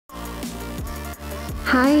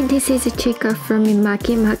Hi, this is Chika from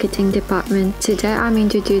Mimaki Marketing Department. Today I'm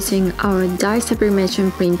introducing our dye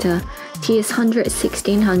sublimation printer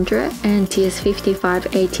TS100-1600 and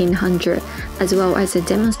TS55-1800, as well as a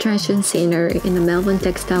demonstration scenery in the Melbourne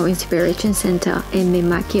Textile Inspiration Centre in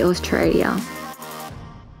Mimaki, Australia.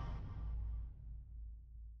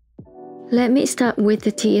 Let me start with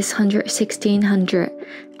the TS100-1600.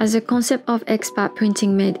 As a concept of expat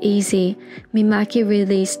printing made easy, Mimaki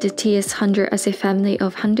released the TS100 as a family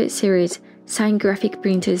of 100 series signed graphic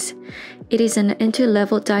printers. It is an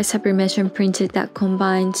entry-level dye sublimation printer that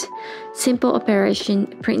combines simple operation,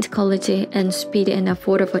 print quality, and speed and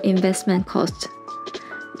affordable investment cost.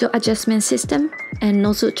 The adjustment system and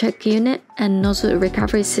nozzle check unit and nozzle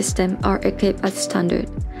recovery system are equipped as standard.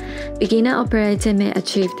 Beginner operator may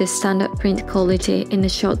achieve the standard print quality in a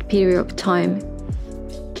short period of time.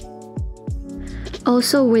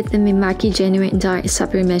 Also, with the Mimaki genuine dye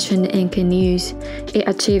sublimation ink in use, it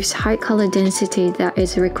achieves high color density that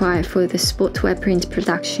is required for the sportswear print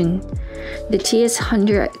production. The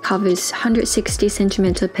TS100 covers 160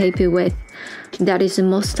 cm paper width. That is the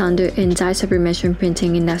most standard in dye sublimation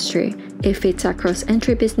printing industry. It fits across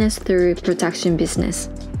entry business through production business.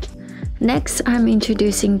 Next, I'm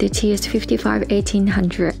introducing the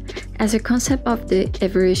TS55-1800. As a concept of the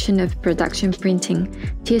evolution of production printing,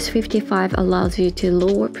 TS55 allows you to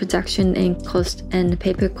lower production ink cost and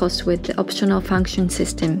paper cost with the optional function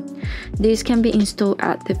system. These can be installed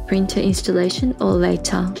at the printer installation or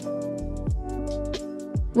later.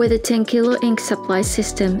 With a 10 kilo ink supply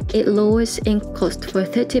system, it lowers ink cost for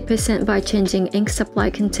 30% by changing ink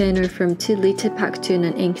supply container from 2-liter pack to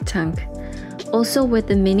an ink tank. Also, with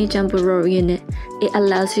the mini jumbo roll unit, it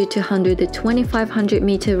allows you to handle the 2500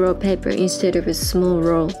 meter roll paper instead of a small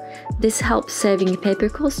roll. This helps saving paper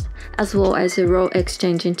cost as well as the roll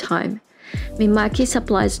exchanging time. Mimaki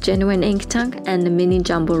supplies genuine ink tank and the mini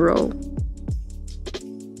jumbo roll.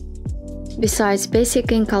 Besides basic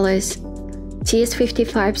ink colors,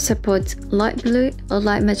 TS55 supports light blue,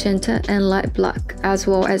 light magenta, and light black, as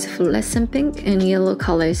well as fluorescent pink and yellow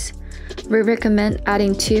colors. We recommend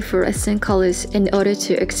adding 2 fluorescent colors in order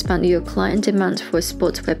to expand your client demand for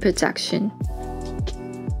sportswear production.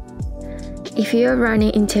 If you are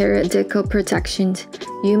running interior decor productions,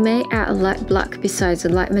 you may add light black besides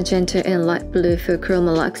light magenta and light blue for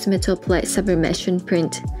Chromalax metal plate sublimation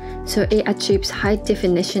print, so it achieves high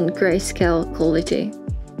definition grayscale quality.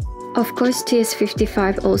 Of course,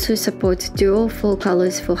 TS55 also supports dual full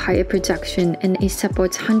colors for higher production, and it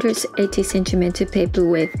supports 180 cm paper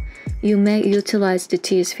width. You may utilize the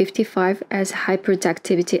TS55 as high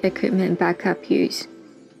productivity equipment backup use.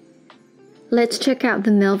 Let's check out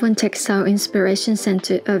the Melbourne Textile Inspiration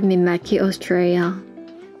Centre of Mimaki, Australia.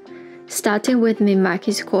 Starting with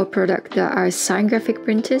Mimaki's core product that are sign graphic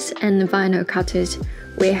printers and vinyl cutters,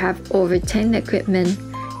 we have over 10 equipment,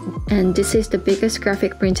 and this is the biggest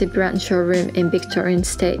graphic printer brand showroom in Victorian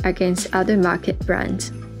State against other market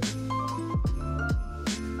brands.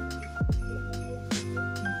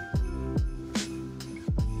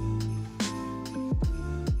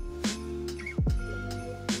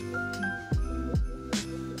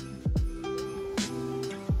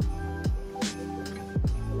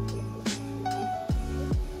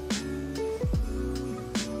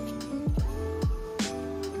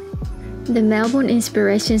 The Melbourne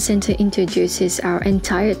Inspiration Centre introduces our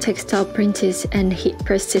entire textile printers and heat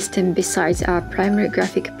press system besides our primary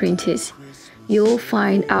graphic printers. You will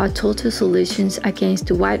find our total solutions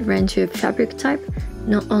against a wide range of fabric type,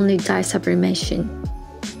 not only dye sublimation.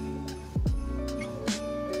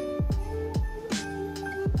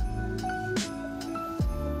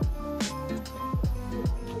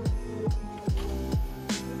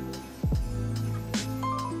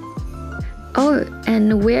 Oh,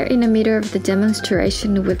 and we're in the middle of the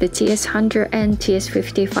demonstration with the TS100 and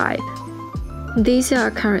TS55. These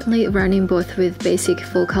are currently running both with basic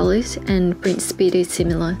full colors and print speed is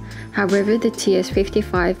similar. However, the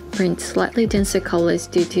TS55 prints slightly denser colors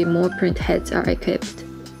due to more print heads are equipped.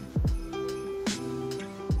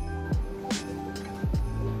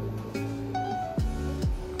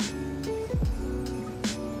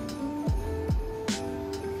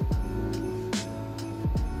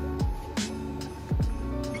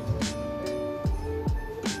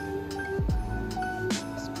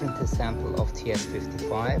 Print a sample of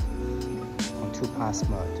TS55 on 2-pass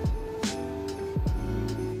mode.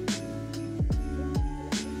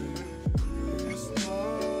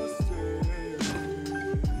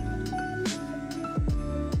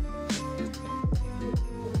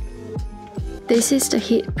 This is the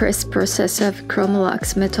heat press process of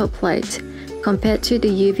Chromalax metal plate. Compared to the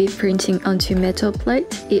UV printing onto metal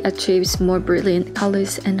plate, it achieves more brilliant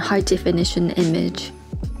colors and high-definition image.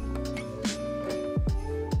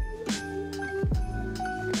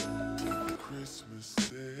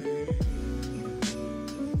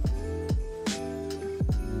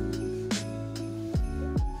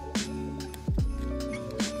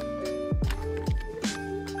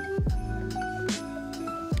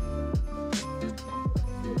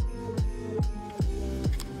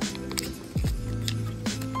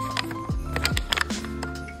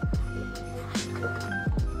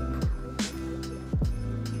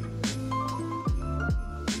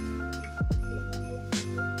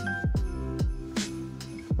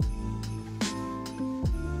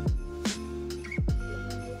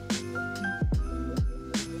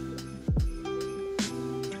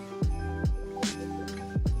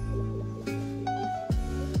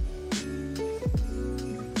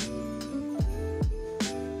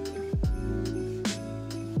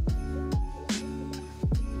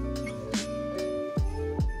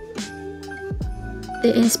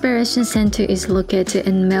 The Inspiration Centre is located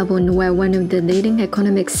in Melbourne, where one of the leading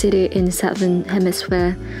economic cities in the Southern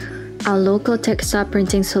Hemisphere. Our local textile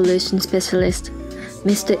printing solution specialist,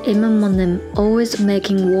 Mr. Imam, always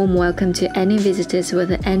making warm welcome to any visitors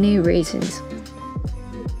with any reasons.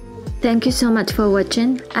 Thank you so much for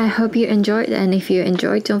watching. I hope you enjoyed, and if you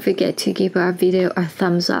enjoyed, don't forget to give our video a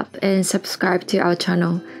thumbs up and subscribe to our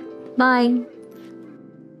channel. Bye!